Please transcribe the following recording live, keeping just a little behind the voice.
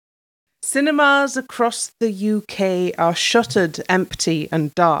Cinemas across the UK are shuttered, empty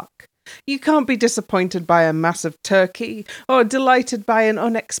and dark. You can't be disappointed by a massive turkey or delighted by an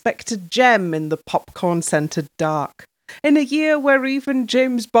unexpected gem in the popcorn-scented dark. In a year where even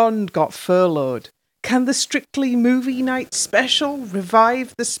James Bond got furloughed, can the Strictly Movie Night special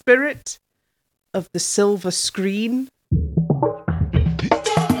revive the spirit of the silver screen?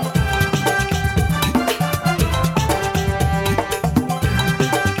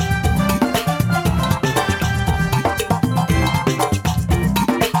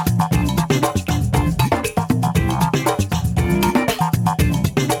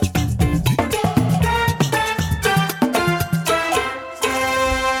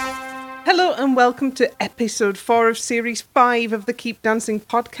 And welcome to episode 4 of series 5 of the Keep Dancing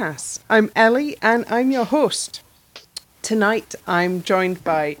podcast. I'm Ellie and I'm your host. Tonight I'm joined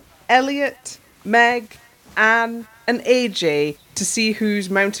by Elliot, Meg, Anne and AJ to see who's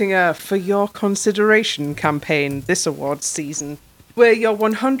mounting a For Your Consideration campaign this awards season. We're your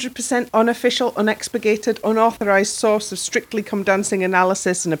 100% unofficial, unexpurgated, unauthorised source of Strictly Come Dancing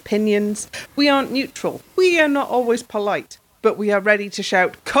analysis and opinions. We aren't neutral. We are not always polite. But we are ready to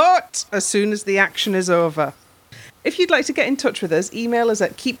shout, "Cut!" as soon as the action is over. If you'd like to get in touch with us, email us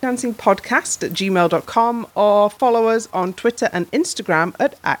at keepdancingpodcast@gmail.com or follow us on Twitter and Instagram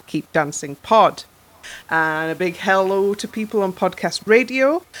at @keepdancingpod. And a big hello to people on podcast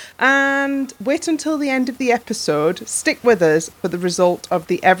radio. And wait until the end of the episode. Stick with us for the result of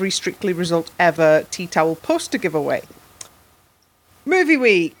the Every Strictly Result Ever tea towel poster giveaway. Movie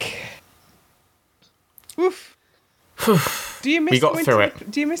week. Woof. Do you miss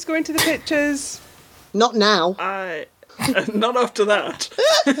going to the pictures? Not now. Not after that.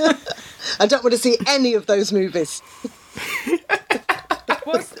 I don't want to see any of those movies.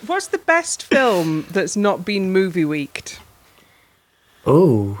 What's the best film that's not been movie weeked?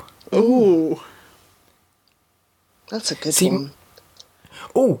 Ooh. That's a good one.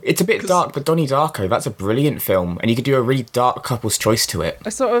 Oh, it's a bit dark, but Donnie Darko, that's a brilliant film, and you could do a really dark couple's choice to it.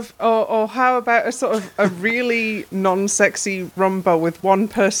 Or how about a really non-sexy rumba with one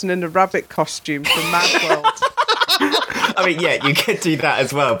person in a rabbit costume from Mad World? I mean, yeah, you could do that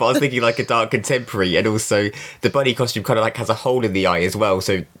as well, but I was thinking like a dark contemporary, and also the bunny costume kind of like has a hole in the eye as well,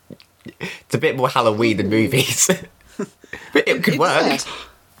 so it's a bit more Halloween than movies. But it could work.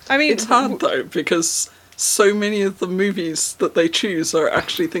 I mean, it's hard though, because so many of the movies that they choose are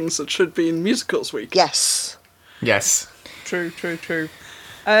actually things that should be in musicals week. Yes. True.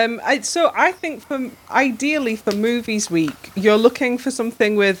 So I think ideally for movies week, you're looking for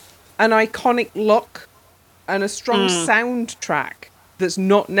something with an iconic look and a strong soundtrack that's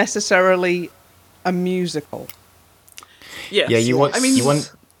not necessarily a musical. Yes. Yeah, you want the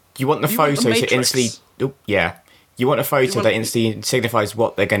photo to instantly. Oh, yeah. You want a photo that instantly signifies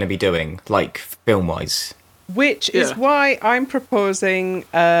what they're going to be doing, like film-wise. Which is why I'm proposing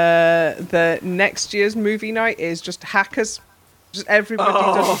that next year's movie night is just Hackers. Just everybody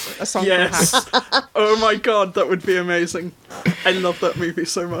does a song from Hackers. Oh my god, that would be amazing. I love that movie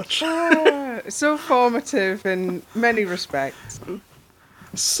so much. So formative in many respects.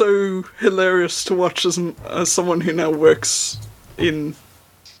 So hilarious to watch as someone who now works in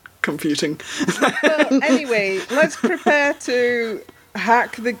computing. Well, anyway, let's prepare to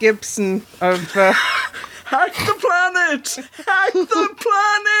hack the Gibson of... Hack the planet! Hack the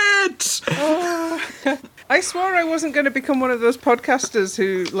planet! I swore I wasn't going to become one of those podcasters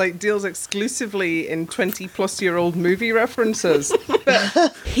who deals exclusively in 20-plus-year-old movie references.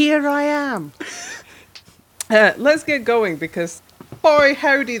 But here I am. Let's get going because, boy,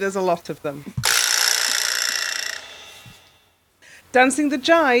 howdy, there's a lot of them. Dancing the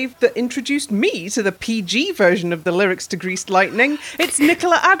Jive that introduced me to the PG version of the lyrics to Greased Lightning, it's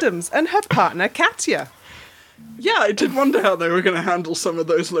Nicola Adams and her partner Katya. Yeah, I did wonder how they were going to handle some of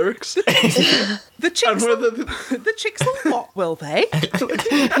those lyrics. The chicks will what, will they?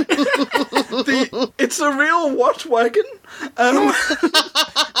 It's a real what wagon?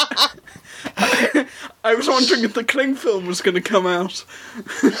 I was wondering if the Kling film was going to come out.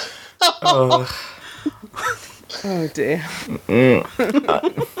 Oh dear.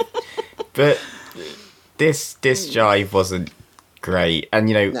 But this jive wasn't great, and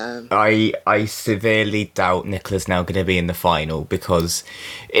No. I severely doubt Nicola's now going to be in the final because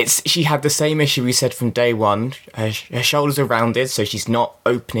she had the same issue we said from day one. Her shoulders are rounded, so she's not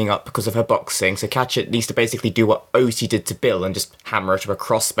opening up because of her boxing. So Katya needs to basically do what Oti did to Bill and just hammer her to a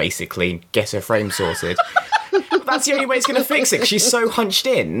cross basically and get her frame sorted. That's the only way it's going to fix it. 'Cause she's so hunched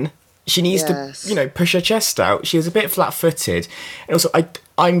in. She needs to, push her chest out. She was a bit flat-footed. And also,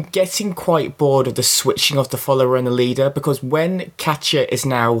 I'm getting quite bored of the switching of the follower and the leader, because when Katya is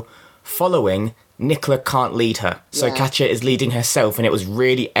now following, Nicola can't lead her. So Yeah. Katya is leading herself, and it was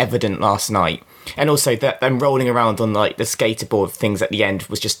really evident last night. And also that them rolling around on like the skaterboard things at the end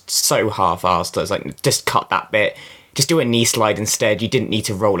was just so half-assed. I was like, just cut that bit. Just do a knee slide instead. You didn't need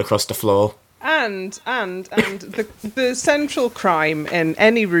to roll across the floor. And the central crime in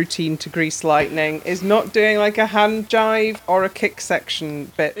any routine to Grease Lightning is not doing like a hand jive or a kick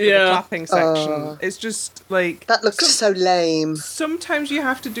section bit for the clapping section. It's just like... That looks so lame. Sometimes you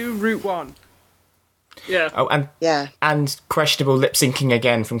have to do route one. Yeah. Oh, and questionable lip syncing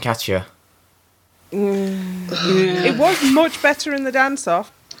again from Katya. It was much better in the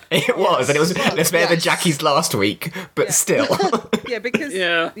dance-off. It was, and it was less better than Jackie's last week, but still. Yeah, because...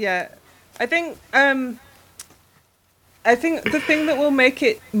 Yeah. I think the thing that will make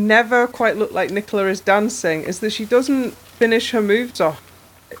it never quite look like Nicola is dancing is that she doesn't finish her moves off.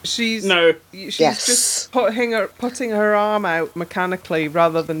 She's just putting her arm out mechanically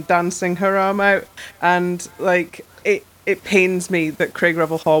rather than dancing her arm out, and like it pains me that Craig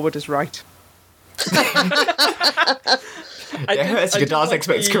Revel Horwood is right. Your dance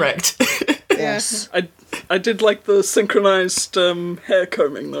expert's correct. Yes. I did like the synchronized hair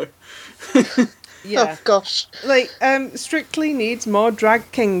combing though. Yeah. Oh gosh. Like, Strictly needs more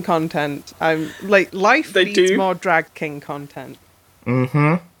Drag King content. Life They needs do. more Drag King content.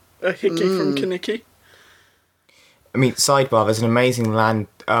 Mm-hmm. A hickey from Kaniki. I mean, sidebar, there's an amazing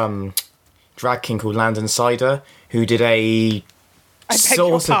drag king called Landon Cider who did a I beg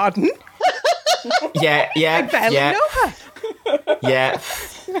your pardon? Yeah. I barely know her. Yeah,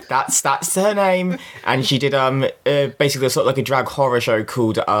 that's her name, and she did basically sort of like a drag horror show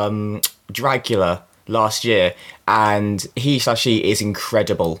called Dragula last year, and she is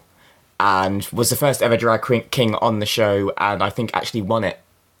incredible, and was the first ever drag king on the show, and I think actually won it.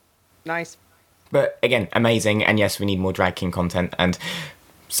 Nice. But again, amazing, and yes, we need more drag king content. And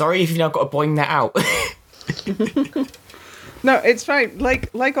sorry if you've now got to boing that out. No, it's fine.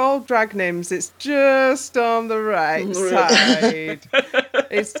 Like all drag names, it's just on the right side.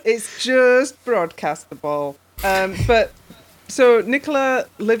 It's just broadcastable. But so Nicola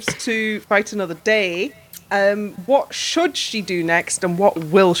lives to fight another day. What should she do next, and what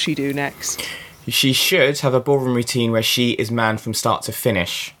will she do next? She should have a ballroom routine where she is man from start to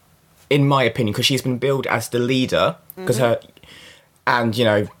finish, in my opinion, because she's been billed as the leader, and, you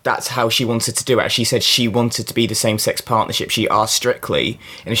know, that's how she wanted to do it. She said she wanted to be the same-sex partnership. She asked Strictly,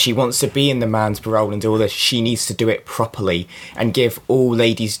 and if she wants to be in the man's parole and do all this, she needs to do it properly and give all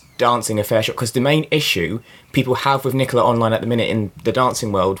ladies dancing a fair shot. Because the main issue people have with Nicola online at the minute in the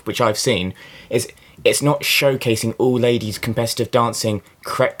dancing world, which I've seen, is it's not showcasing all ladies competitive dancing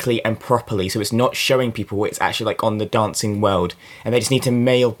correctly and properly. So it's not showing people what it's actually like on the dancing world. And they just need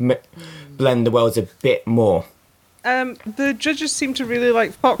to blend the worlds a bit more. The judges seem to really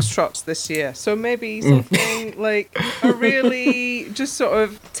like foxtrots this year, so maybe something like a really just sort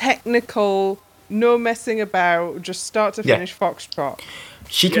of technical, no messing about, just start to finish foxtrot.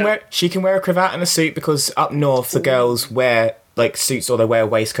 She can wear a cravat and a suit, because up north the girls wear like suits or they wear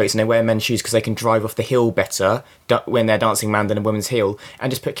waistcoats and they wear men's shoes because they can drive off the hill better when they're dancing man than a woman's heel,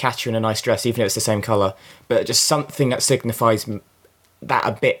 and just put Katya in a nice dress even if it's the same colour, but just something that signifies that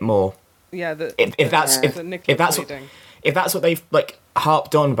a bit more. Yeah, if that's what they've like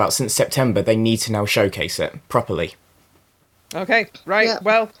harped on about since September, they need to now showcase it properly. Okay, right. Yeah.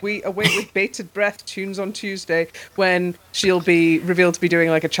 Well, we await with bated breath tunes on Tuesday when she'll be revealed to be doing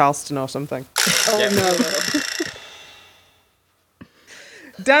like a Charleston or something. Oh no.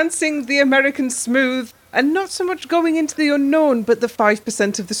 Dancing the American Smooth, and not so much going into the unknown, but the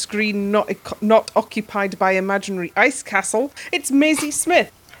 5% of the screen not occupied by imaginary ice castle. It's Maisie Smith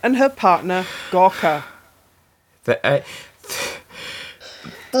and her partner, Gorka. Are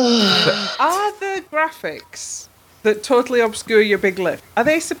the graphics that totally obscure your big lift, are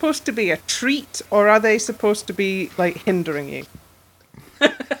they supposed to be a treat, or are they supposed to be, like, hindering you?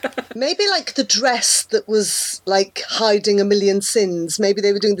 Maybe like the dress that was like hiding a million sins. Maybe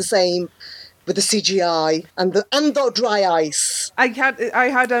they were doing the same with the CGI and the dry ice. I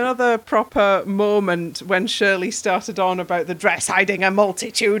had another proper moment when Shirley started on about the dress hiding a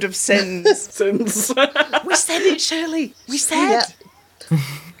multitude of sins. Since We said it, Shirley. We said.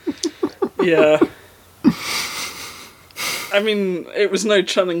 Yeah. yeah. I mean, it was no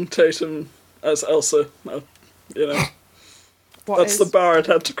Channing Tatum as Elsa. You know, that's the bar I'd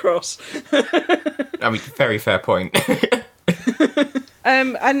had to cross. I mean, very fair point.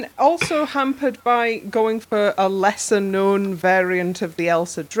 And also hampered by going for a lesser known variant of the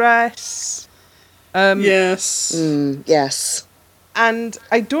Elsa dress. Yes. Yes. And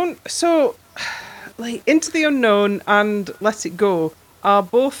I don't... So, like, Into the Unknown and Let It Go are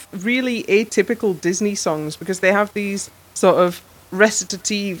both really atypical Disney songs because they have these sort of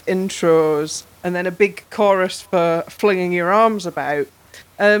recitative intros and then a big chorus for flinging your arms about.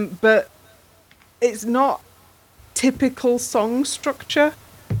 But it's not typical song structure.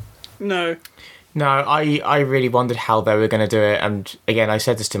 No. No, I really wondered how they were going to do it, and again, I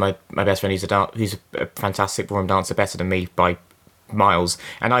said this to my best friend, who's a fantastic ballroom dancer, better than me by miles,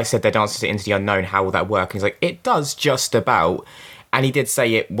 and I said their dances to Into the Unknown, how will that work? And he's like, it does just about, and he did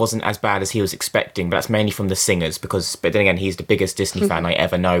say it wasn't as bad as he was expecting, but that's mainly from the singers, but then again, he's the biggest Disney fan I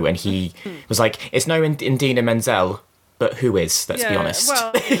ever know, and he was like, it's no Indina Menzel, but who is, let's be honest.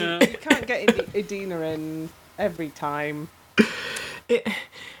 Well, you can't get Idina in every time.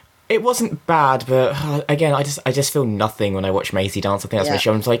 It wasn't bad, but again, I just feel nothing when I watch Maisie dance. I think that's my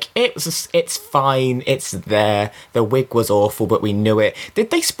show. I'm like, it's fine, it's there. The wig was awful, but we knew it.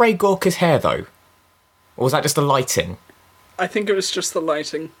 Did they spray Gorka's hair though, or was that just the lighting? I think it was just the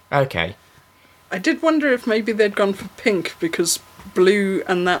lighting. Okay. I did wonder if maybe they'd gone for pink because blue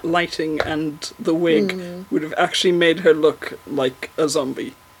and that lighting and the wig would have actually made her look like a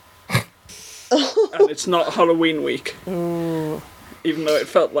zombie. And it's not Halloween week. Ooh. Even though it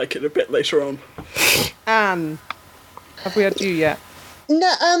felt like it a bit later on. Anne, have we had you yet?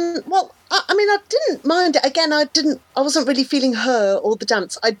 No, well, I mean, I didn't mind it. Again, I wasn't really feeling her or the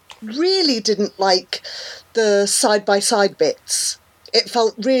dance. I really didn't like the side-by-side bits. It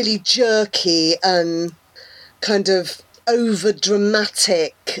felt really jerky and kind of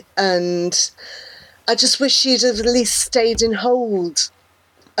over-dramatic, and I just wish she'd have at least stayed in hold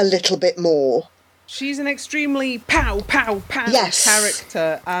a little bit more. She's an extremely pow, pow, pow Yes.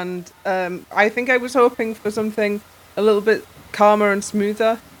 character, and I think I was hoping for something a little bit calmer and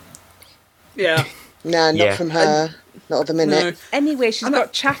smoother. Yeah. No, not from her. Not at the minute. No. Anyway, she's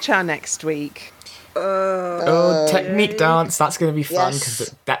got Cha-Cha next week. Technique dance, that's going to be fun,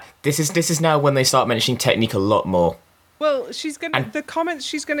 because this is now when they start mentioning technique a lot more. Well, the comments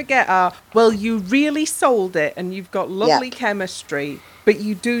she's gonna get are, well, you really sold it and you've got lovely chemistry, but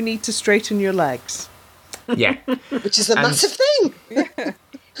you do need to straighten your legs. Yeah. Which is a massive thing. Yeah.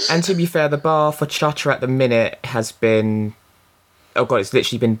 And to be fair, the bar for Cha-Cha at the minute has been... Oh god, it's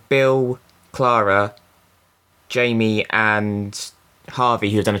literally been Bill, Clara, Jamie and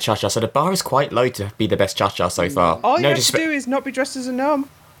Harvey who've done a Cha-Cha, so the bar is quite low to be the best Cha-Cha so far. All you have to do is not be dressed as a gnome.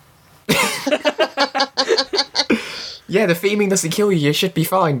 Yeah, the theming doesn't kill you, you should be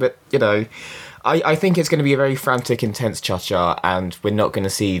fine, but, you know, I think it's going to be a very frantic, intense Cha-Cha, and we're not going to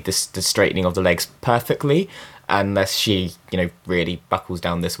see the straightening of the legs perfectly, unless she, you know, really buckles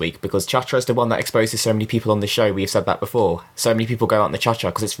down this week, because Cha-Cha is the one that exposes so many people on the show, we've said that before. So many people go out in the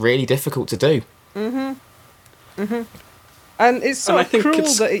Cha-Cha, because it's really difficult to do. Mm-hmm. Mm-hmm. And it's so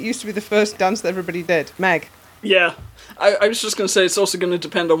cruel that it used to be the first dance that everybody did. Meg? Yeah. I was just going to say, it's also going to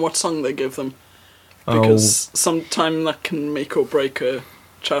depend on what song they give them. Because sometime that can make or break a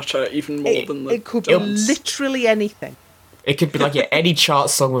Cha-Cha even more than the It could be literally anything. It could be like any chart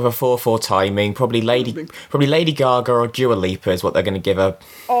song with a 4/4 timing. Probably Lady Gaga or Dua Lipa is what they're going to give her.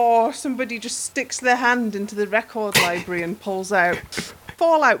 Or somebody just sticks their hand into the record library and pulls out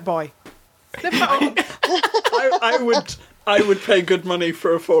Fall Out Boy. I would pay good money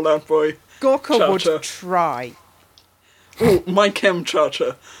for a Fall Out Boy. Gorka Cha-Cha. would try. Oh, my Chem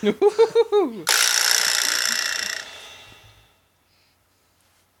Cha-Cha.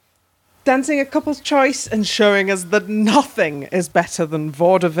 Dancing a couple's choice and showing us that nothing is better than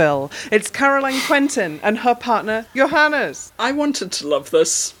vaudeville. It's Caroline Quentin and her partner, Johannes. I wanted to love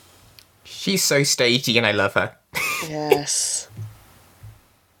this. She's so stagey and I love her. Yes.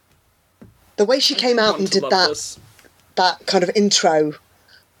 The way she came out and did that kind of intro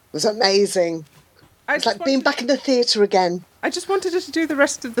was amazing. It's like being back in the theatre again. I just wanted her to do the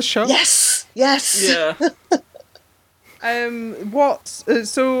rest of the show. Yes, yes. Yeah.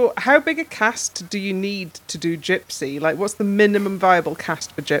 So how big a cast do you need to do Gypsy? Like, what's the minimum viable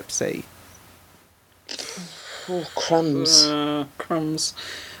cast for Gypsy? Oh, crumbs. Crumbs.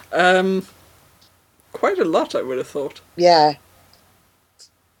 Quite a lot, I would have thought. Yeah.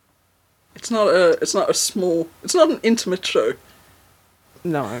 It's not an intimate show.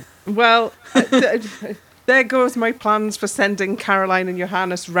 No. Well, there goes my plans for sending Caroline and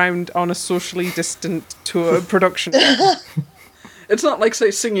Johannes round on a socially distant tour production. It's not like,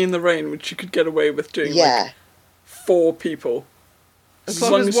 say, Singing in the Rain, which you could get away with doing like 4 people. As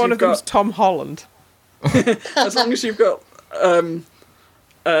long as one of them's Tom Holland. As long as you've got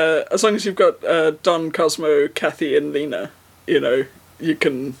Don, Cosmo, Kathy, and Lena, you know, you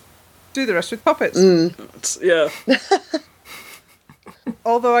can do the rest with puppets. Yeah.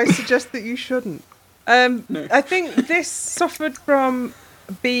 Although I suggest that you shouldn't. I think this suffered from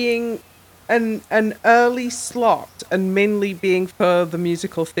being an early slot and mainly being for the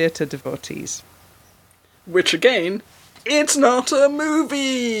musical theatre devotees. Which again, it's not a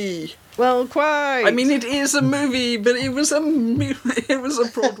movie. Well, quite. I mean, it is a movie, but it was a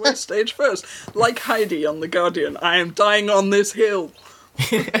Broadway stage first. Like Heidi on The Guardian, I am dying on this hill.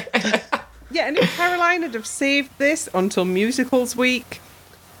 Yeah, and if Caroline had have saved this until musicals week,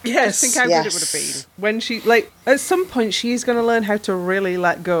 Yes. think how good it would have been. When she, like, at some point, she's going to learn how to really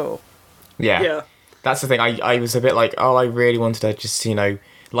let go. Yeah. That's the thing. I was a bit like, oh, I really wanted to just,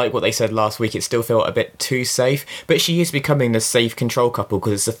 like what they said last week, it still felt a bit too safe. But she is becoming the safe control couple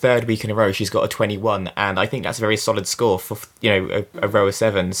because it's the third week in a row she's got a 21. And I think that's a very solid score for, a row of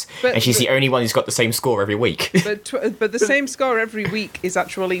sevens. And she's the only one who's got the same score every week. But the same score every week is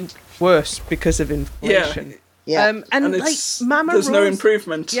actually worse because of inflation. Yeah. And like Mama Rose, there's no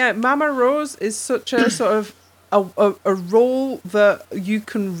improvement. Yeah, Mama Rose is such a sort of a role that you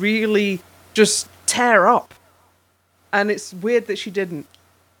can really just tear up. And it's weird that she didn't.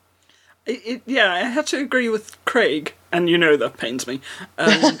 I had to agree with Craig, and that pains me.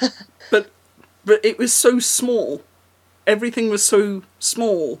 But it was so small. Everything was so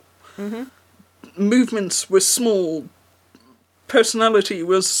small. Mm-hmm. Movements were small. Personality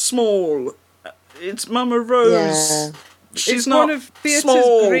was small. It's Mama Rose. Yeah. She's it's not one of theatre's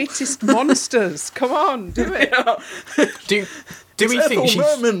small. greatest monsters. Come on, do it. Yeah. Do we think she's...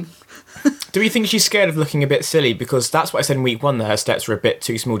 Merman. Do we think she's scared of looking a bit silly? Because that's what I said in week one, that her steps were a bit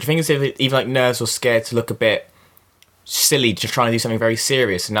too small. Do you think it's even like nerves or scared to look a bit silly, just trying to do something very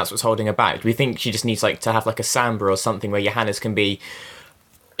serious, and that's what's holding her back? Do we think she just needs to have like a samba or something where Johannes can be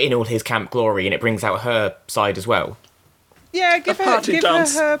in all his camp glory and it brings out her side as well? Yeah, give her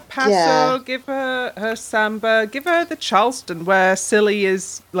her paso, give her her samba, give her the Charleston where silly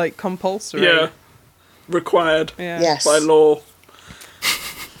is like compulsory. Yeah, required Yes. by law.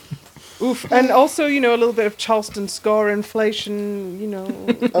 Oof, and also, a little bit of Charleston score inflation,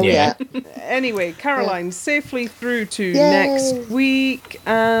 Oh, yeah. Anyway, Caroline safely through to Yay. next week.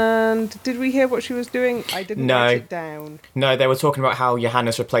 And did we hear what she was doing? I didn't write it down. No, they were talking about how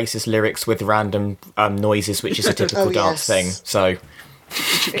Johannes replaces lyrics with random noises, which is a typical dance thing. So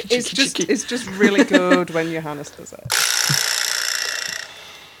it's just really good when Johannes does it.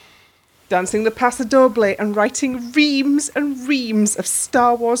 Dancing the Paso Doble and writing reams and reams of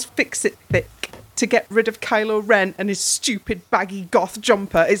Star Wars fix-it-fic to get rid of Kylo Ren and his stupid baggy goth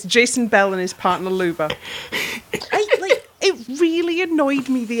jumper. It's Jason Bell and his partner Luba. It really annoyed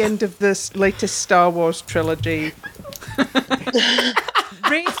me, the end of this latest Star Wars trilogy.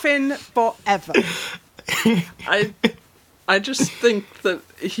 Ray Finn forever. I just think that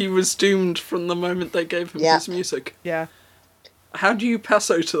he was doomed from the moment they gave him his music. Yeah. How do you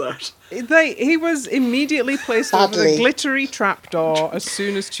paso to that? He was immediately placed over the glittery trapdoor as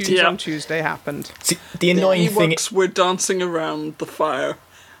soon as Tunes on Tuesday happened. See, the annoying thing... Ewoks were dancing around the fire.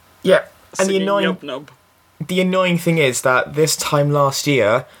 Yeah, and the annoying thing is that this time last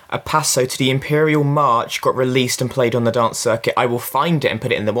year, a paso to the Imperial March got released and played on the dance circuit. I will find it and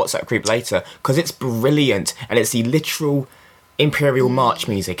put it in the WhatsApp group later, because it's brilliant, and it's the literal Imperial March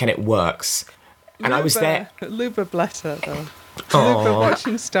music, and it works. And I was there... Luba, bless her, though. Aww. Luba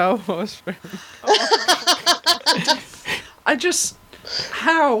watching Star Wars.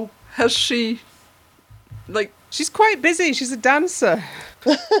 How has she... She's quite busy. She's a dancer.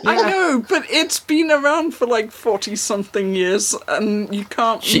 I know, but it's been around for 40-something years, and you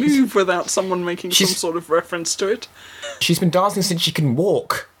can't move without someone making some sort of reference to it. She's been dancing since she can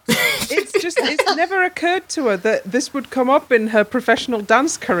walk. It's never occurred to her that this would come up in her professional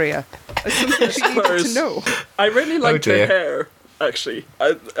dance career as something she needed to know. I really liked her hair, actually.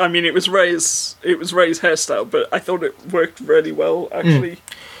 I mean, it was Ray's hairstyle, but I thought it worked really well, actually,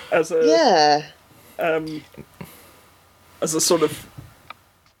 as a as a sort of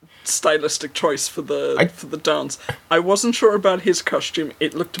stylistic choice for the dance. I wasn't sure about his costume.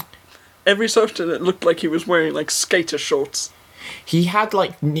 It looked every so often it looked like he was wearing skater shorts. He had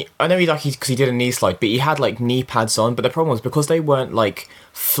I know because he did a knee slide, but he had knee pads on. But the problem was because they weren't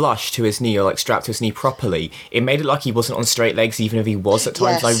flush to his knee or strapped to his knee properly, it made it like he wasn't on straight legs, even if he was at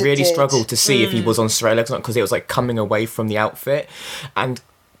times. Yes, I really struggled to see if he was on straight legs or not, because it was coming away from the outfit. And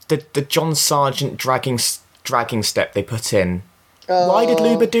the John Sargent dragging step they put in. Why did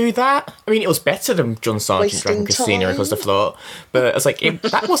Luba do that? I mean, it was better than John Sargent dragging Christina across the floor, but it's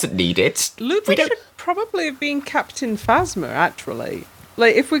that wasn't needed. Luba should probably have been Captain Phasma, actually.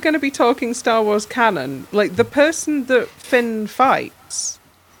 If we're going to be talking Star Wars canon, the person that Finn fights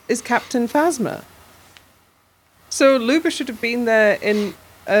is Captain Phasma. So Luba should have been there in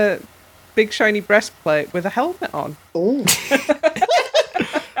a big shiny breastplate with a helmet on. Oh,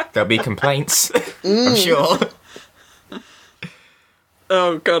 There'll be complaints, I'm sure.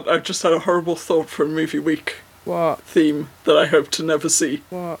 Oh god, I've just had a horrible thought for a movie week What? theme that I hope to never see.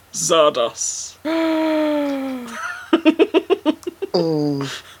 What? Zardos.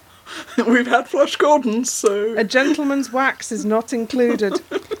 oh. We've had Flush Gordon, so... A gentleman's wax is not included.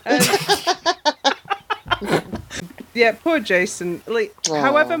 Yeah, poor Jason. Like,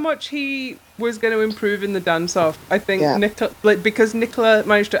 however much he was going to improve in the dance-off, I think because Nicola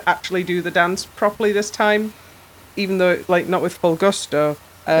managed to actually do the dance properly this time, even though, like, not with full gusto.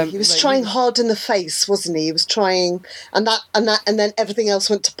 He was trying hard in the face, wasn't he? He was trying, and then everything else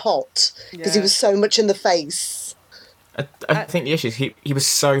went to pot because he was so much in the face. I think the issue is he was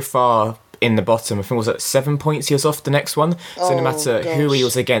so far in the bottom. I think it was at 7 points he was off the next one. So no matter who he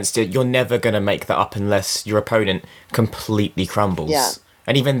was against, you're never going to make that up unless your opponent completely crumbles. Yeah.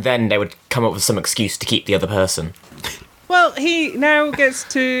 And even then, they would come up with some excuse to keep the other person. Well, he now gets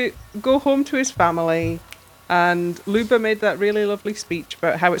to go home to his family. And Luba made that really lovely speech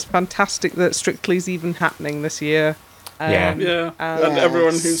about how it's fantastic that Strictly's even happening this year. And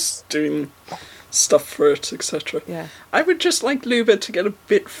everyone who's doing stuff for it, etc. Yeah. I would just like Luba to get a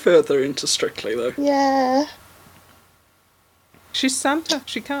bit further into Strictly, though. Yeah. She's Santa.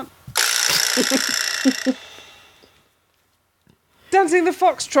 She can't. Dancing the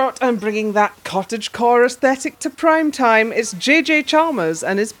Foxtrot and bringing that cottagecore aesthetic to prime time, it's JJ Chalmers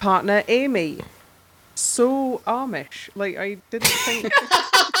and his partner Amy. So Amish. Like, I didn't think... It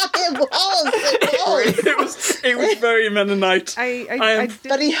It was very Mennonite. I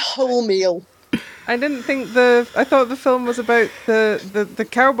very wholemeal. I didn't think I thought the film was about the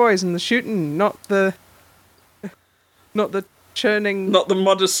cowboys and the shooting, not the churning... Not the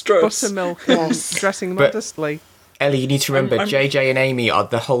modest dress. Buttermilk and dressing modestly. Ellie, you need to remember, JJ and Amy are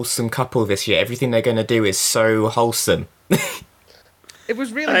the wholesome couple this year. Everything they're going to do is so wholesome. It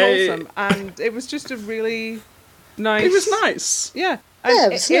was really wholesome, and it was just a really nice... It was nice. Yeah. Yeah,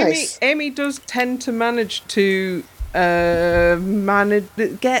 it was nice. Amy does tend to manage to get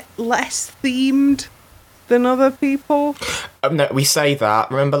less themed than other people. No, we say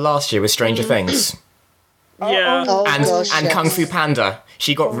that. Remember last year with Stranger Things? Yeah. And Kung Fu Panda.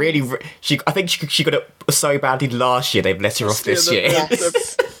 She got really... I think she got it so badly last year, they've let her off this year.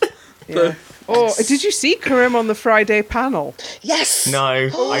 Yes. Yeah. Oh, did you see Karim on the Friday panel? Yes. No,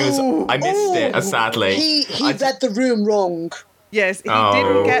 I missed it, sadly. He read the room wrong. Yes, he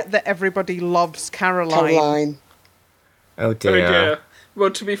didn't get that everybody loves Caroline. Oh dear. Oh dear.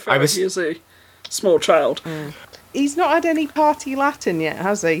 Well, to be fair, he is a small child. He's not had any party Latin yet,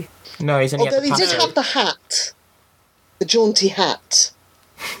 has he? No, he's only Although had the he did have the hat. The jaunty hat.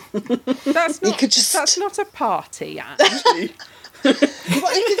 That's not, just... that's not a party, Anne. Well,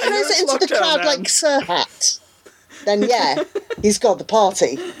 if he throws it into the crowd like Sir Hat, then yeah, he's got the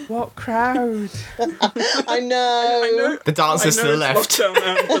party. What crowd? I know. The dancers to the left. Lockdown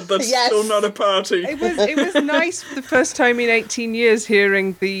now, but that's still not a party. It was nice for the first time in 18 years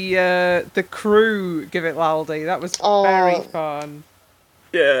hearing the crew give it laldi. That was very fun.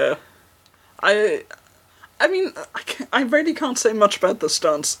 Yeah. I mean, I really can't say much about this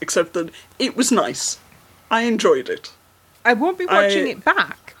dance, except that it was nice. I enjoyed it. I won't be watching it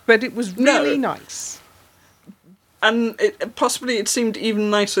back, but it was really nice. And it seemed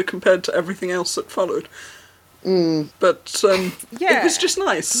even nicer compared to everything else that followed. But it was just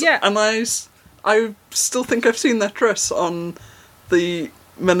nice. Yeah. And I still think I've seen that dress on the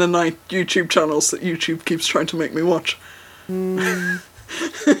Mennonite YouTube channels that YouTube keeps trying to make me watch. Very,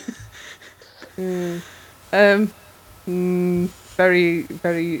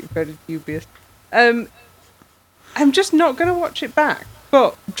 very, very dubious. I'm just not going to watch it back,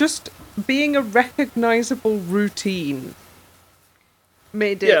 but just being a recognisable routine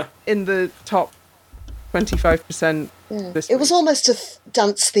made it in the top 25% this week. It was almost a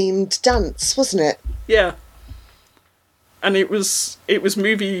dance-themed dance, wasn't it? Yeah. And it was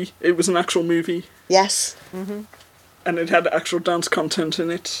an actual movie. Yes. Mm-hmm. And it had actual dance content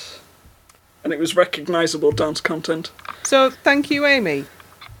in it. And it was recognisable dance content. So, thank you, Amy.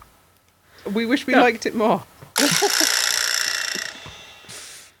 We wish we liked it more.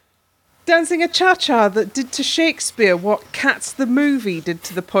 Dancing a cha-cha that did to Shakespeare what Cats the movie did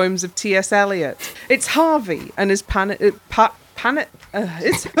to the poems of T.S. Eliot. It's Harvey and his it's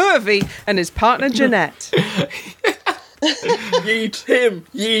Hervey and his partner Jeanette. Yeet him!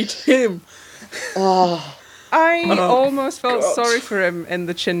 Yeet him! I almost felt sorry for him in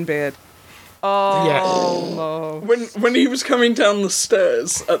the chin beard. Oh, When he was coming down the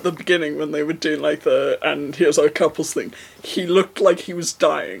stairs at the beginning when they were doing like and here's our couples thing, he looked like he was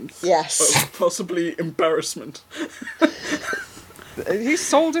dying. Yes. Of possibly embarrassment. he's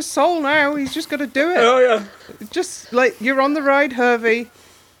sold his soul now. He's just got to do it. Oh yeah. Just like, you're on the ride, Hervey.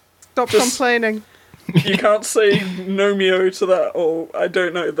 Stop complaining. You can't say no meo to that, or I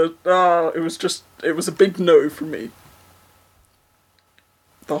don't know. It was a big no for me.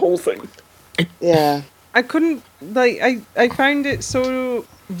 The whole thing. Yeah. I couldn't, I found it so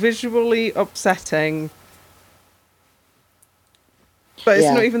visually upsetting. But it's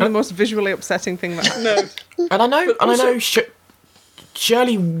Yeah. not even the most visually upsetting thing that happened. No. And I know, But also-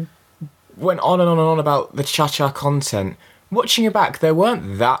 Shirley went on and on and on about the cha-cha content. Watching it back, there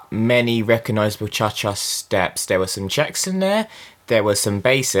weren't that many recognisable cha-cha steps. There were some checks in there, there was some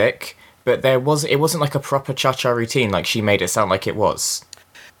basic, but it wasn't like a proper cha-cha routine like she made it sound like it was.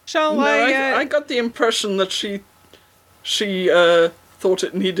 Shall No, I... I got the impression that she thought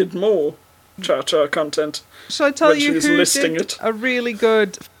it needed more cha-cha content. Shall I tell when she you was who listing did it. a really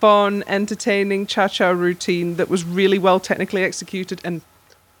good, fun, entertaining cha-cha routine that was really well technically executed and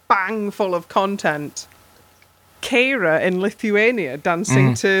bang full of content? Keira in Lithuania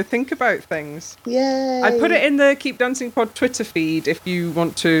dancing to Think About Things. Yay. I put it in the Keep Dancing Pod Twitter feed if you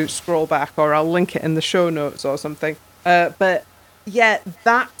want to scroll back, or I'll link it in the show notes or something. But yeah,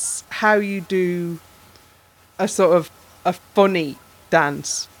 that's how you do a sort of a funny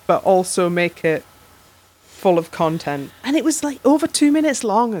dance, but also make it full of content. And it was like over 2 minutes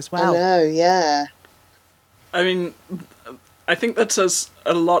long as I well. know, yeah. I mean, I think that says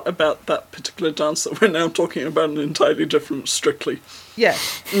a lot about that particular dance that we're now talking about an entirely different Strictly. Yeah.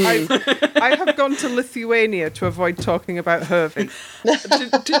 I have gone to Lithuania to avoid talking about Hervey.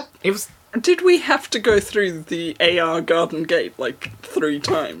 It was... Did we have to go through the AR Garden Gate like 3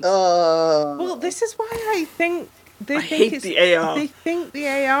 times? Well, this is why I think they I think hate it's, the AR. They think the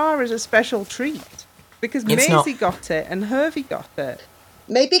AR is a special treat because It's Maisie not. got it and Hervey got it.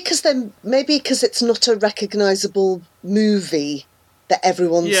 Maybe because it's not a recognisable movie that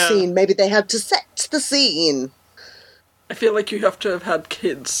everyone's Yeah. seen. Maybe they had to set the scene. I feel like you have to have had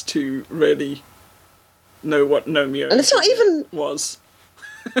kids to really know what Nomeo And it's not even- was.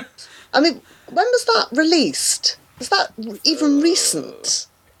 I mean, when was that released? Was that even recent?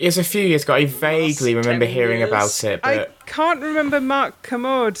 It was a few years ago. I vaguely Last remember 10 hearing years. about it, I but can't remember Mark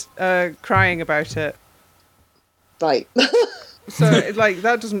Commode crying about it. Right. So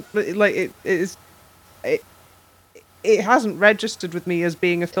that doesn't it hasn't registered with me as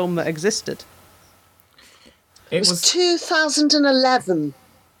being a film that existed. it It was was... 2011.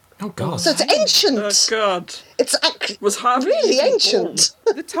 Oh, God. So it's ancient. Oh God, It's actually was Harvey really even ancient.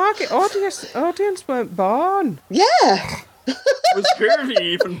 The target audience weren't born. Yeah. born? Was Harvey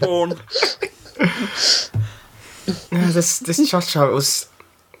even born? No, this cha-cha,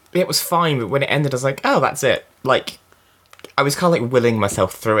 it was fine, but when it ended, I was like, oh, that's it. Like, I was kind of like willing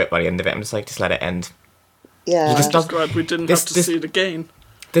myself through it by the end of it. I'm just like, just let it end. Yeah. You just I'm does- glad we didn't this- have to this- see it again.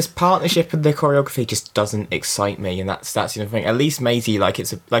 This partnership and the choreography just doesn't excite me, and that's the other thing. At least Maisie, like I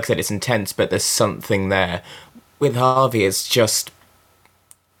said, it's intense, but there's something there. With Harvey, it's just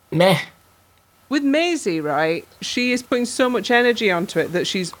meh. With Maisie, right, she is putting so much energy onto it that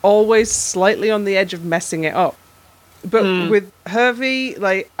she's always slightly on the edge of messing it up. But with Hervey,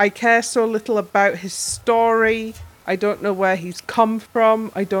 like, I care so little about his story. I don't know where he's come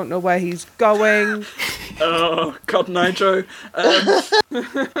from. I don't know where he's going. Oh, Cotton Eye Joe.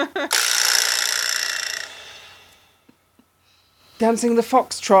 Dancing the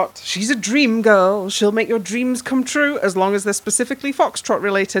foxtrot. She's a dream girl. She'll make your dreams come true as long as they're specifically foxtrot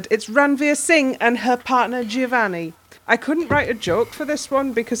related. It's Ranveer Singh and her partner Giovanni. I couldn't write a joke for this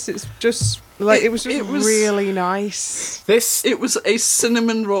one because it's just like it was really nice. It was a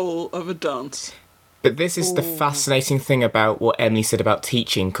cinnamon roll of a dance. But this is the fascinating thing about what Emily said about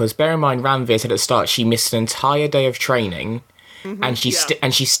teaching, because bear in mind, Ranveer said at the start she missed an entire day of training, and she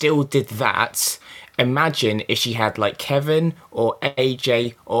still did that. Imagine if she had like Kevin or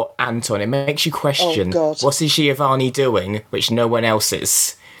AJ or Anton. It makes you question, Oh, God. what's Giovanni doing, which no one else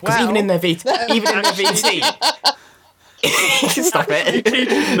is? Because Well- even in their VT, stop it.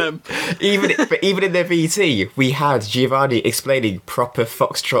 Teaching them. Even in their VT, we had Giovanni explaining proper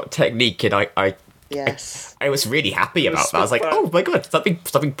foxtrot technique, and Yes. I was really happy about that. I was like, oh my god,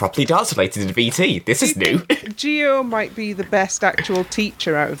 something properly dance related in VT. This is new. Gio might be the best actual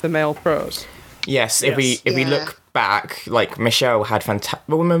teacher out of the male pros. Yes, if we Yeah. look back, like Michelle had fantastic.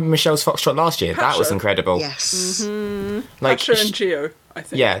 Well, remember Michelle's foxtrot last year? That was Hatcher. incredible. Yes. Like, Hatcher and Gio, I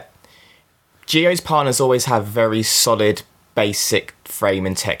think. yeah, Gio's partners always have very solid basic frame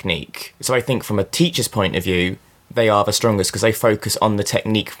and technique. So I think from a teacher's point of view, they are the strongest because they focus on the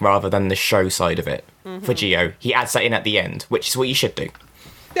technique rather than the show side of it. For Gio, he adds that in at the end, which is what you should do.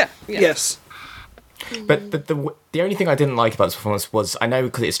 Yeah. Yes. But the only thing I didn't like about this performance was, I know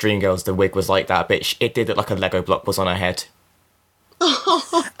because it's Dreamgirls, the wig was like that, but it did look like a Lego block was on her head.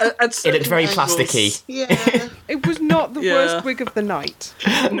 At It looked very certain plasticky. Yeah. It was not the Yeah. worst wig of the night.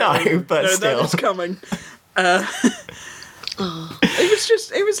 No, but No, still. that is coming.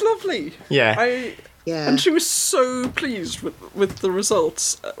 It was lovely. Yeah. Yeah. And she was so pleased with the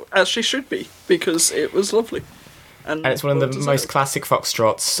results, as she should be, because it was lovely. And it's one of the well most deserved. classic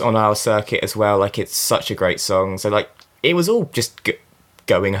foxtrots on our circuit as well. Like, it's such a great song. So, like, it was all just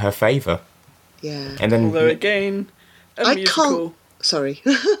going her favour. Yeah. And then, Although, again, a I musical... can't. Sorry.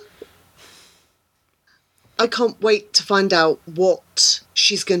 I can't wait to find out what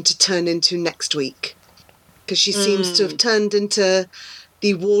she's going to turn into next week. Because she seems to have turned into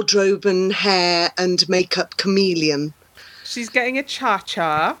the wardrobe and hair and makeup chameleon. She's getting a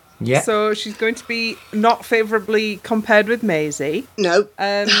cha-cha. Yeah. So she's going to be not favourably compared with Maisie. No.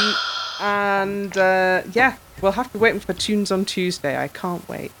 And yeah, we'll have to wait for Tunes on Tuesday. I can't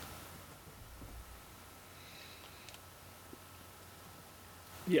wait.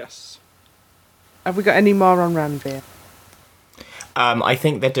 Yes. Have we got any more on Ranveer? I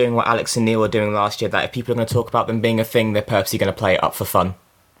think they're doing what Alex and Neil were doing last year, that if people are going to talk about them being a thing, they're purposely going to play it up for fun.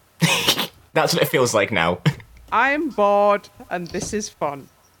 That's what it feels like now. I'm bored, and this is fun.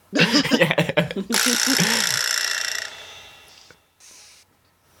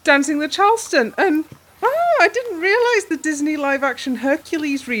 Dancing the Charleston, and I didn't realise the Disney live-action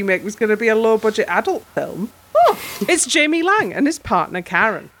Hercules remake was going to be a low-budget adult film. Oh, it's Jamie Lang and his partner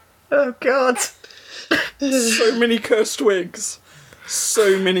Karen. Oh, God. So many cursed wigs.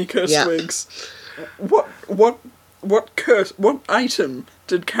 So many cursed Yeah. wigs. What item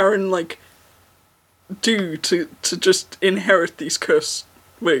did Karen, like, do to just inherit these cursed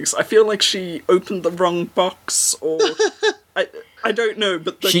wigs? I feel like she opened the wrong box, or... I don't know,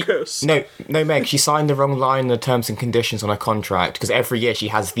 but they're cursed. No, Meg, she signed the wrong line in the terms and conditions on her contract, because every year she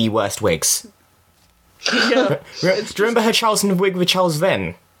has the worst wigs. Yeah. Do you remember her Charleston wig with Charles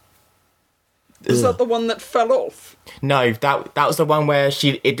Venn? Is that the one that fell off? No, that was the one where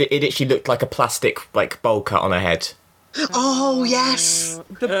it actually looked like a plastic, like, bowl cut on her head. Oh, yes.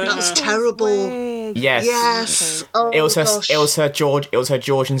 That was terrible. Wig. Yes. Yes. Oh, It was her. gosh. It was her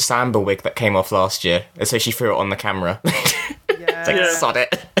George and Samba wig that came off last year, and so she threw it on the camera. It's like, Yeah. sod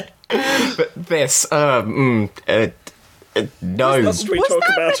it. But this, no. Must we talk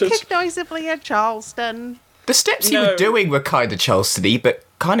about it? recognisably a Charleston? The steps he No. was doing were kind of Charleston-y, but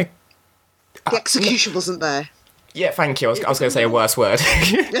kind of. The execution wasn't there. Yeah, thank you. I was going to say a worse word.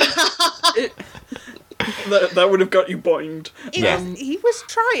 That would have got you boinged. Yeah. He was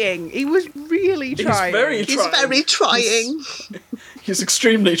trying. He was really trying. very He's trying. very trying. He's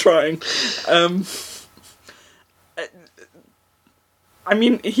extremely trying. I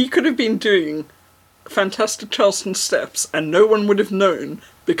mean, he could have been doing fantastic Charleston steps, and no one would have known,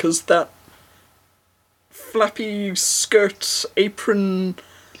 because that flappy skirt apron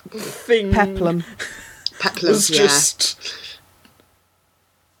thing Peplum. was Peplum, yeah. just...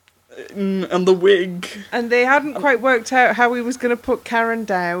 And the wig. And they hadn't quite worked out how he was going to put Karen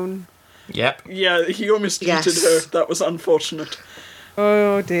down. Yep. Yeah, he almost Yes. yeeted her. That was unfortunate.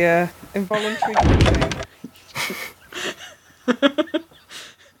 Oh dear. Involuntary breathing.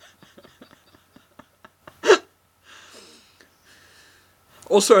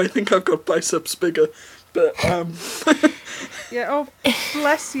 Also, I think I've got biceps bigger, but Yeah, oh,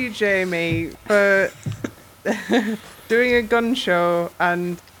 bless you, Jamie, for doing a gun show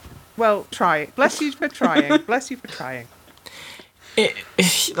and, well, trying. Bless you for trying. Bless you for trying. Like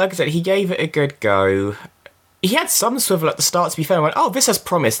I said, he gave it a good go. He had some swivel at the start, to be fair. I went, oh, this has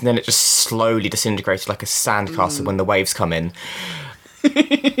promise, and then it just slowly disintegrated like a sandcastle when the waves come in. But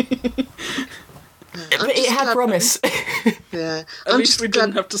it had glad- promise. Yeah. at I'm least just we glad.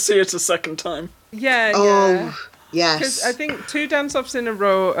 didn't have to see it a second time. Yeah, yeah. Oh, Because yes. I think 2 dance-offs in a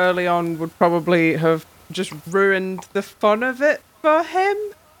row early on would probably have just ruined the fun of it for him.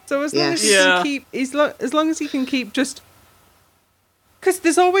 So as long as he Yes. can Yeah. keep, as long as he can keep just, because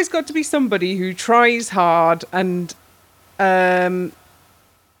there's always got to be somebody who tries hard and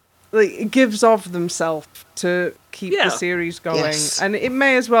like gives of themselves to keep Yeah. the series going, Yes. and it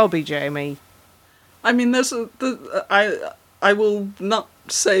may as well be Jamie. I mean, I will not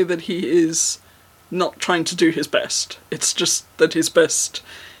say that he is not trying to do his best. It's just that his best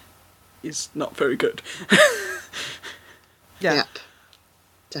is not very good. Yeah, Yep.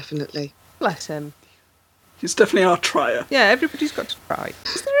 Definitely. bless him. He's definitely our trier. Yeah, everybody's got to try.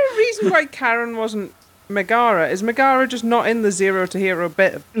 Is there a reason why Karen wasn't Megara? Is Megara just not in the Zero to Hero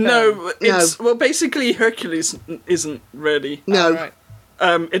bit of film? No, it's well, basically Hercules isn't really. No. Oh,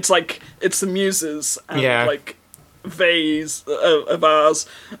 right. It's the Muses and Yeah. like Vase of ours,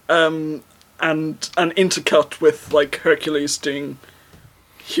 and intercut with like Hercules doing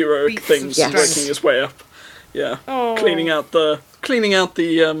heroic Feats of things, strength. working his way up. Yeah, Oh. cleaning out the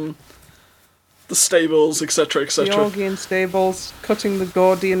stables, etc., The etc. Augean stables, cutting the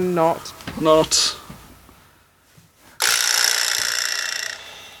Gordian knot. Not.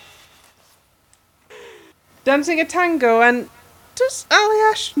 Dancing a tango, and does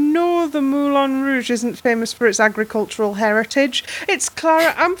Aliash know the Moulin Rouge isn't famous for its agricultural heritage? It's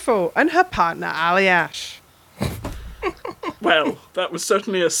Clara Amfo and her partner Aliash. Well, that was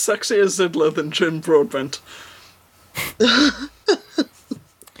certainly a sexier Zidler than Jim Broadbent.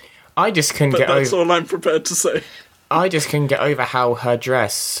 I just couldn't But get that's over. all I'm prepared to say. I just couldn't get over how her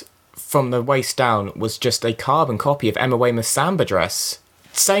dress, from the waist down, was just a carbon copy of Emma Weymouth's Samba dress.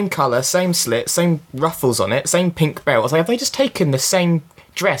 Same colour, same slit, same ruffles on it, same pink belt. I was like, have they just taken the same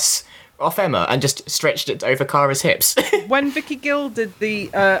dress off Emma and just stretched it over Clara's hips? When Vicky Gill did the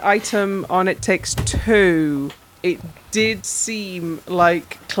item on It Takes Two, it did seem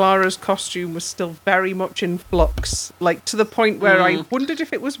like Clara's costume was still very much in flux, like to the point where I wondered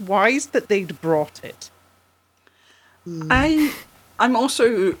if it was wise that they'd brought it. I'm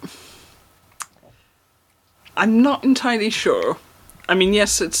not entirely sure. I mean,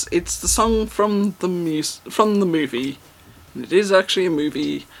 yes, it's the song from the movie, and it is actually a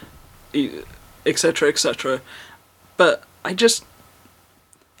movie, etc., etc. But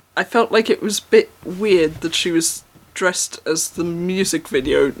I felt like it was a bit weird that she was dressed as the music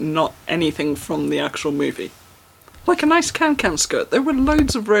video, not anything from the actual movie. Like a nice can-can skirt. There were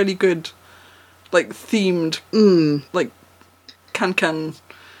loads of really good, like, themed, like, can-can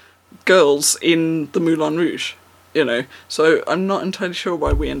girls in the Moulin Rouge, you know? So I'm not entirely sure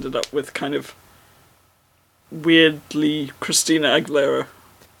why we ended up with kind of weirdly Christina Aguilera.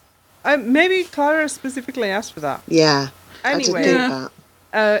 Maybe Clara specifically asked for that. Yeah. I Anyway. did think Yeah.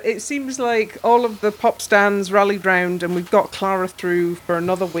 that. It seems like all of the pop stands rallied round and we've got Clara through for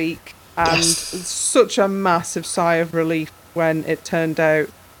another week. And Yes. such a massive sigh of relief when it turned out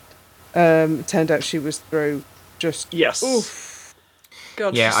she was through. Just Yes. oof.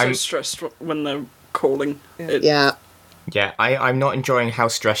 God, Yeah, she's so I'm- stressed when they're calling. Yeah. Yeah, I'm not enjoying how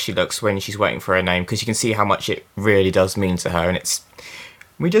stressed she looks when she's waiting for her name, because you can see how much it really does mean to her, and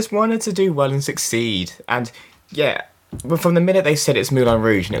we just want her to do well and succeed. And yeah, well, from the minute they said it's Moulin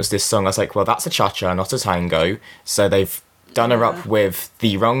Rouge and it was this song, I was like, well, that's a cha-cha, not a tango, so they've done her up with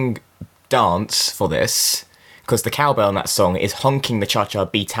the wrong dance for this, because the cowbell in that song is honking the cha-cha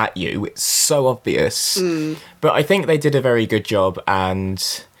beat at you. It's so obvious. But I think they did a very good job, and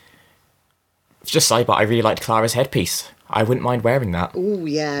just sidebar, I really liked Clara's headpiece. I wouldn't mind wearing that. Oh,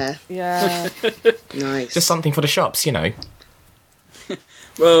 yeah. Yeah. Nice. Just something for the shops, you know.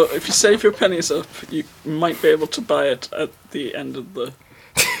 Well, if you save your pennies up, you might be able to buy it at the end of the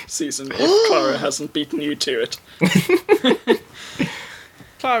season if Clara hasn't beaten you to it.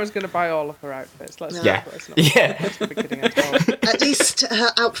 Clara's going to buy all of her outfits. Let's Yeah. let's not Yeah. be kidding at all. At least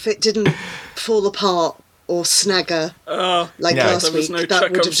her outfit didn't fall apart or snag her like No. last There was week. no That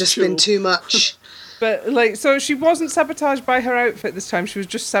would have Chekhov's just been jewel. too much. But like, so she wasn't sabotaged by her outfit this time. She was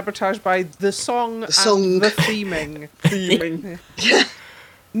just sabotaged by the song song. and the theming. Theming.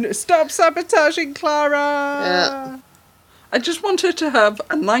 Stop sabotaging Clara. Yeah. I just want her to have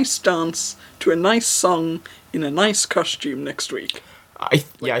a nice dance to a nice song in a nice costume next week. I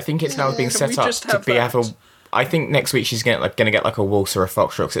think it's now being Can set we up just to have be that? I think next week she's gonna get like a waltz or a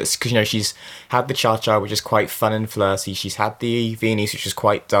foxtrot, because she's had the cha-cha, which is quite fun and flirty. She's had the Viennese, which is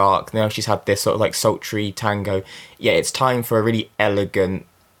quite dark. Now she's had this sort of like sultry tango. Yeah, it's time for a really elegant,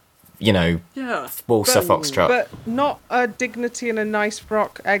 Yeah. waltz or foxtrot. But not a dignity and a nice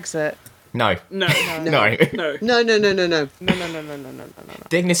frock exit. No, No. no. No. No. No, no, no, no, no, no, no.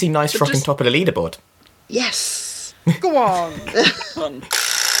 Dignity, nice frock, and just- top of the leaderboard. Yes. Go on. Fun.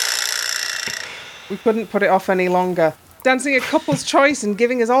 We couldn't put it off any longer. Dancing a couple's choice and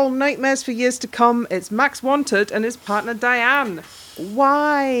giving us all nightmares for years to come, it's Max Wanted and his partner Diane.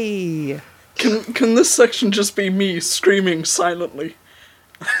 Why? Can this section just be me screaming silently?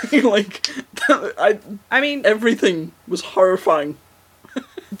 Like, I mean, everything was horrifying.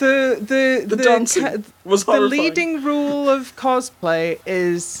 the dancing was the horrifying. leading rule of cosplay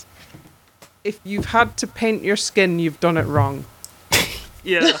is if you've had to paint your skin, you've done it wrong.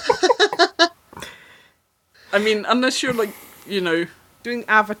 Yeah. I mean, unless you're like, Doing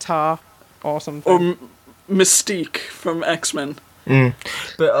Avatar or something. or Mystique from X-Men.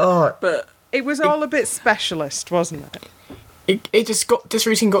 But It was all a bit specialist, wasn't it? this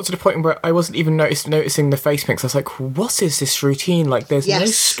routine got to the point where I wasn't even noticing the face paints. I was like, what is this routine? Like, there's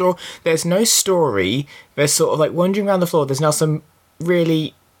there's no story. There's sort of like wandering around the floor. There's now some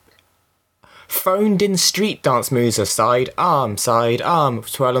really phoned in street dance moves of side arm,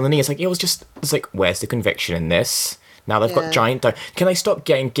 twirl on the knee. It's like, where's the conviction in this? Now they've got giant... Can they stop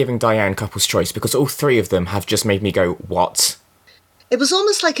giving Diane couple's choice? Because all three of them have just made me go, what? It was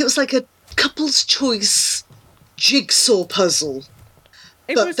almost like a couple's choice jigsaw puzzle.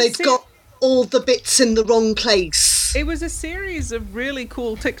 But they've got all the bits in the wrong place. It was a series of really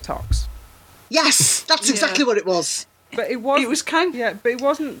cool TikToks. Yes, that's exactly what it was. But it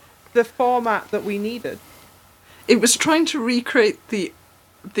wasn't the format that we needed. It was trying to recreate the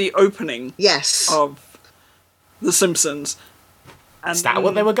opening of The Simpsons. And is that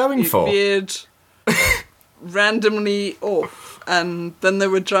what they were going for? It veered randomly off, and then there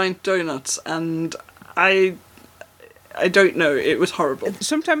were giant donuts, and I don't know, it was horrible.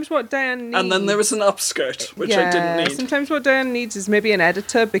 Sometimes what Diane needs... And then there was an upskirt, which I didn't need. Sometimes what Diane needs is maybe an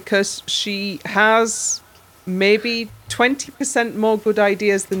editor, because she has maybe 20% more good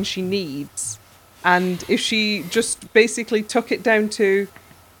ideas than she needs. And if she just basically took it down to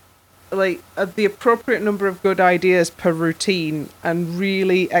like the appropriate number of good ideas per routine and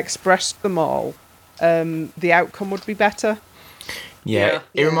really expressed them all, the outcome would be better. It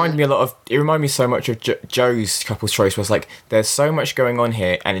reminded me so much of Joe's couple's choice. Was like, there's so much going on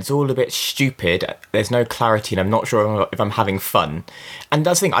here, and it's all a bit stupid. There's no clarity, and I'm not sure if I'm having fun. And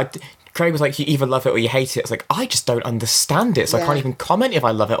that's the thing. Craig was like, you either love it or you hate it. It's like, I just don't understand it, so I can't even comment if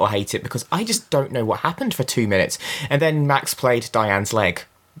I love it or hate it, because I just don't know what happened for 2 minutes. And then Max played Diane's leg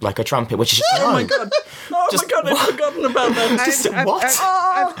like a trumpet, which is just oh my god, I'd forgotten about that.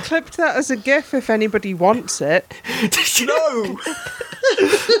 I've clipped that as a GIF if anybody wants it. No.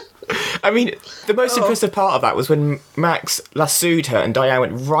 I mean, the most impressive part of that was when Max lassoed her and Diane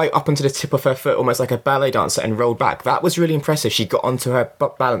went right up onto the tip of her foot, almost like a ballet dancer, and rolled back. That was really impressive. She got onto her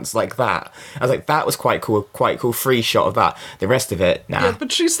balance like that. I was like, that was quite cool free shot of that. The rest of it, nah. Yeah,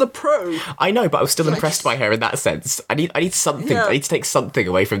 but she's the pro. I know, but I was still impressed by her in that sense. I need something. Yeah. I need to take something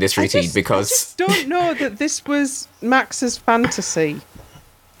away from this routine because I just don't know that this was Max's fantasy.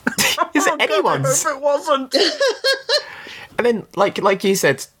 Is it anyone's? I hope it wasn't. And then, like you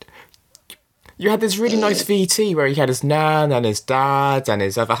said, you had this really nice VT where he had his nan and his dad and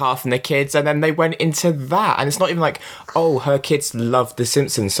his other half and the kids, and then they went into that. And it's not even like, oh, her kids love The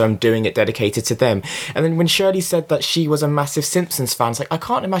Simpsons, so I'm doing it dedicated to them. And then when Shirley said that she was a massive Simpsons fan, it's like, I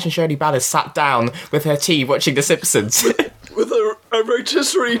can't imagine Shirley Ballard sat down with her tea watching The Simpsons. With a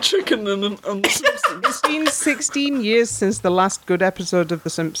rotisserie chicken and The Simpsons. It's been 16 years since the last good episode of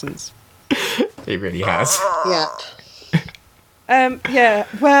The Simpsons. It really has.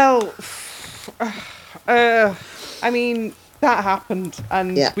 Well... I mean, that happened,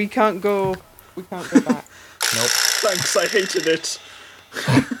 and we can't go back. Nope. Thanks, I hated it.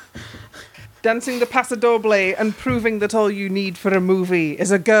 Dancing the Paso Doble and proving that all you need for a movie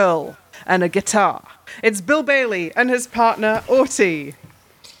is a girl and a guitar. It's Bill Bailey and his partner, Oti.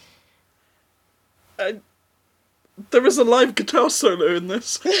 There is a live guitar solo in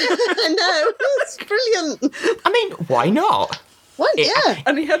this. I know, it's brilliant. I mean, why not? What?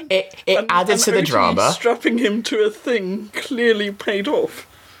 And he had it added to the OT drama. Strapping him to a thing clearly paid off.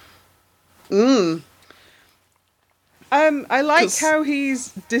 I like how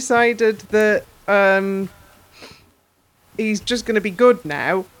he's decided that he's just going to be good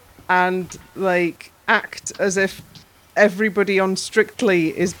now and like act as if everybody on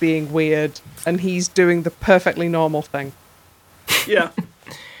Strictly is being weird and he's doing the perfectly normal thing. Yeah.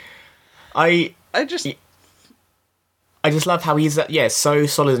 I just love how he's so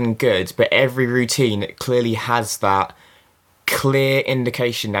solid and good, but every routine clearly has that clear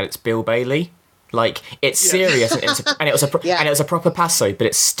indication that it's Bill Bailey. Like, it's serious and it was a proper passo, but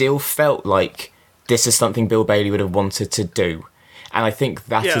it still felt like this is something Bill Bailey would have wanted to do. And I think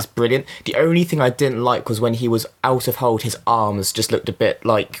that is brilliant. The only thing I didn't like was when he was out of hold, his arms just looked a bit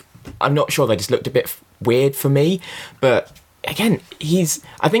like, I'm not sure, they just looked a bit weird for me. But again,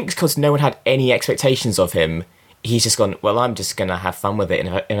 I think because no one had any expectations of him, he's just gone, well, I'm just going to have fun with it.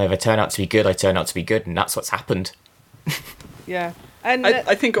 And if I turn out to be good, I turn out to be good. And that's what's happened. Yeah. And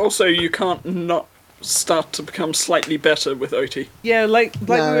I think also you can't not start to become slightly better with OT. Yeah, like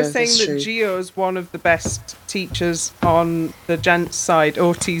we were saying that Gio's one of the best teachers on the gents side.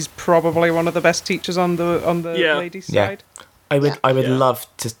 OT's probably one of the best teachers on the ladies side. I would love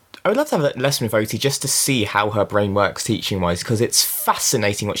to have a lesson with OT just to see how her brain works teaching wise, because it's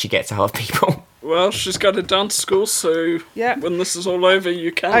fascinating what she gets out of people. Well, she's got a dance school, so Yeah. when this is all over,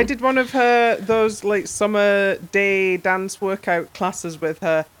 you can. I did one of those like summer day dance workout classes with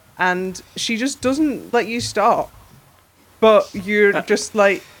her, and she just doesn't let you stop. But you're just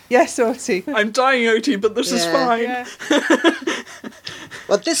like, yes, Oti. I'm dying, Oti, but this is Yeah. fine. Yeah.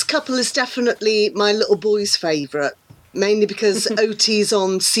 Well, this couple is definitely my little boy's favourite, mainly because OT's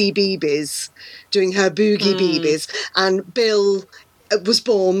on CBeebies, doing her boogie beebies, and Bill was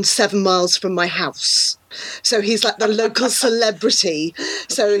born 7 miles from my house. So he's like the local celebrity.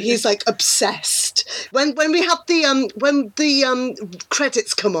 So he's like obsessed. When we have the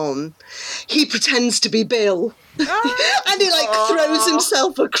credits come on, he pretends to be Bill. And he like throws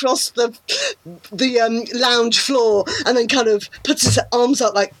himself across the lounge floor and then kind of puts his arms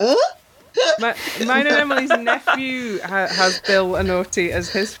up like, huh? Mine and Emily's nephew has Bill and Oti as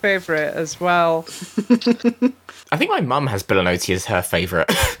his favourite as well. I think my mum has Bill and Oti as her favourite.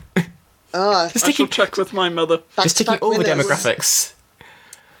 Ah, I shall check with my mother. Just ticking back-to-back all the winners. demographics.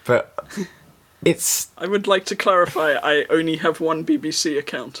 But it's... I would like to clarify, I only have one BBC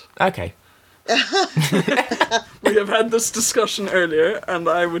account. Okay. We have had this discussion earlier, and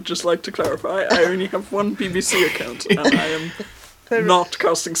I would just like to clarify, I only have one BBC account, and I am not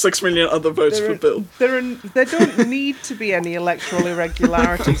casting 6 million other votes for Bill. There don't need to be any electoral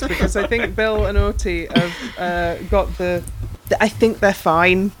irregularities because I think Bill and Oti have got I think they're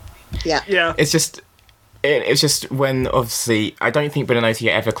fine. yeah. Yeah. It's just when, obviously, I don't think Bill and Oti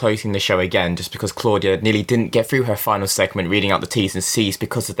are ever closing the show again just because Claudia nearly didn't get through her final segment reading out the T's and C's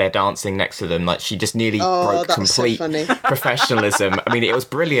because of their dancing next to them. Like, she just nearly broke that was so complete funny. professionalism. I mean, it was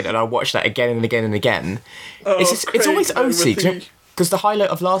brilliant, and I watched that again and again and again. Oh, It's always Craig, though, Oti, with because the highlight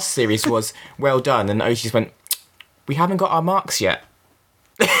of last series was, well done, and Oti just went, we haven't got our marks yet.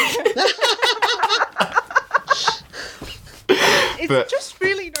 It's just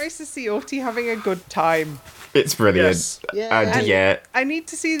really nice to see Oti having a good time. It's brilliant. Yes. Yeah. And And yeah, I need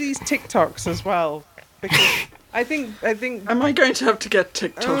to see these TikToks as well because I think Am I going to have to get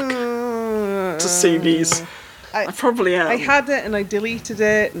TikTok to see these? I probably am. I had it and I deleted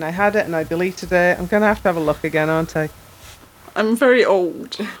it and I had it and I deleted it. I'm gonna have to have a look again, aren't I? I'm very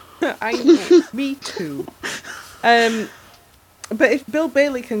old. I know. Me too. But if Bill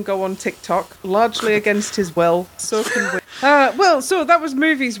Bailey can go on TikTok, largely against his will, so can we. So that was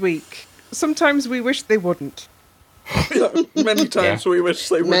movies week. Sometimes we wish they wouldn't. Many times we wish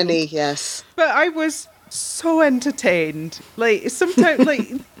they would. Many, yes. But I was so entertained. Like, sometimes, like,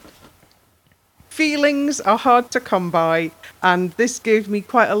 feelings are hard to come by, and this gave me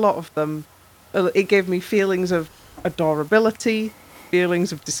quite a lot of them. It gave me feelings of adorability,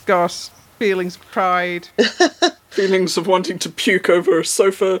 feelings of disgust, feelings of pride. Feelings of wanting to puke over a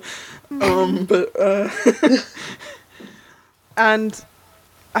sofa. And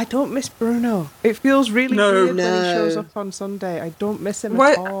I don't miss Bruno. It feels really No. weird when he No. shows up on Sunday. I don't miss him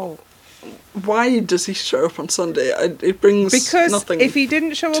Why- at all. Why does he show up on Sunday? It brings Because nothing. if he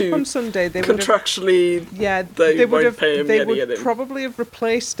didn't show up to on Sunday, they would have... contractually, Yeah, they would won't have. pay him, They yada, would yada. probably have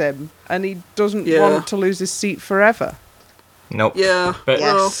replaced him, and he doesn't Yeah. want to lose his seat forever. nope. yeah. But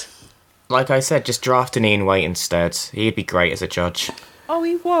Yes. like I said, just draft an Ian Waite instead. He'd be great as a judge. Oh,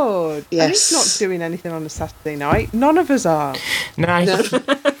 he would. And he's Yes. not doing anything on a Saturday night. None of us are. No,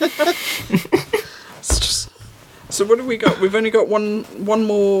 It's just, so what have we got? We've only got one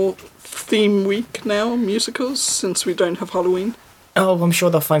more theme week now, musicals, since we don't have Halloween. oh, I'm sure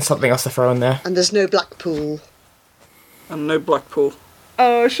they'll find something else to throw in there. And there's no Blackpool. And no Blackpool.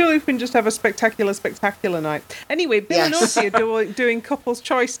 Oh, surely we can just have a spectacular night. Anyway, Bill and Yes. Oti are doing Couple's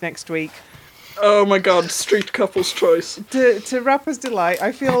Choice next week. Oh my god, Street Couple's Choice. To Rapper's Delight,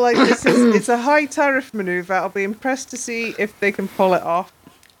 I feel like it's a high tariff manoeuvre. I'll be impressed to see if they can pull it off.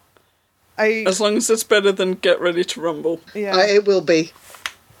 As long as it's better than Get Ready to Rumble. Yeah. It will be.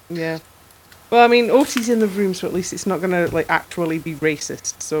 Yeah. Well, I mean, Oti's in the room, so at least it's not going to like actually be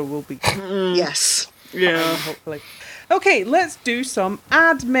racist. So we'll be Yes. Yeah. hopefully. Okay, let's do some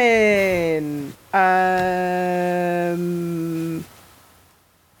admin.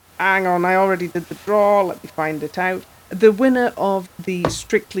 Hang on, I already did the draw. Let me find it out. The winner of the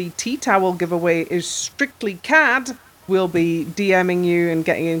Strictly Tea Towel giveaway is Strictly Cad. We'll be DMing you and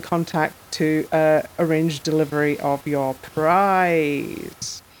getting in contact to arrange delivery of your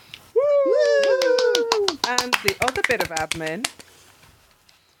prize. Woo! And the other bit of admin.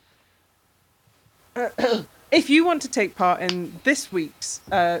 If you want to take part in this week's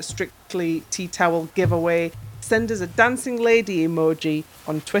Strictly Tea Towel giveaway, send us a dancing lady emoji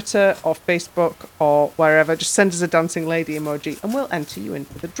on Twitter or Facebook or wherever. Just send us a dancing lady emoji and we'll enter you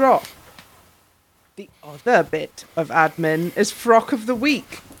into the draw. The other bit of admin is Frock of the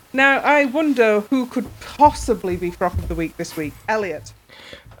Week. Now, I wonder who could possibly be Frock of the Week this week. Elliot.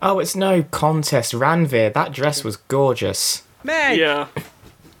 Oh, it's no contest. Ranveer, that dress was gorgeous. Meg. Yeah.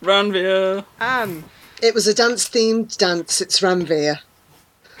 Ranveer. Anne. It was a dance-themed dance. It's Ranveer.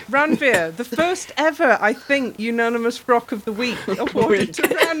 Ranveer, the first ever, I think, unanimous Frock of the Week awarded to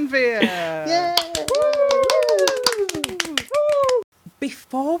Ranveer. Yay!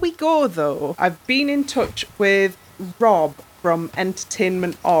 Before we go, though, I've been in touch with Rob from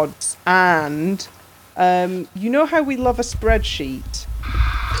Entertainment Odds, and you know how we love a spreadsheet?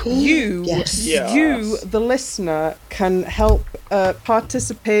 Yes. You, the listener, can help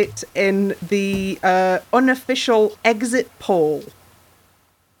participate in the unofficial exit poll.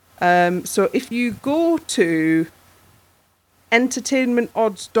 So if you go to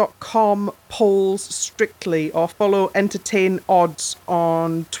entertainmentodds.com polls strictly, or follow Entertain Odds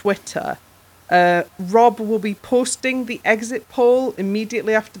on Twitter, Rob will be posting the exit poll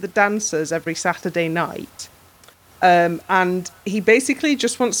immediately after the dancers every Saturday night. And he basically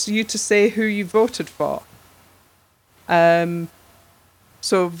just wants you to say who you voted for.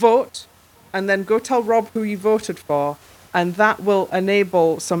 So vote, and then go tell Rob who you voted for, and that will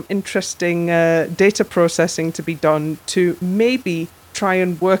enable some interesting data processing to be done to maybe try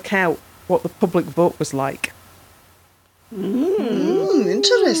and work out what the public vote was like.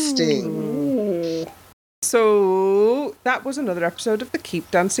 Interesting. So that was another episode of the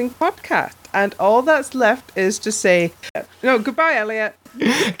Keep Dancing podcast. And all that's left is to say, no, goodbye, Elliot.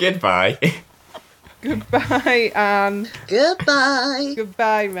 Goodbye. Goodbye, Anne. Goodbye.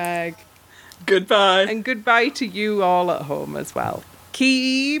 Goodbye, Meg. Goodbye. And goodbye to you all at home as well.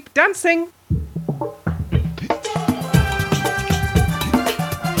 Keep dancing.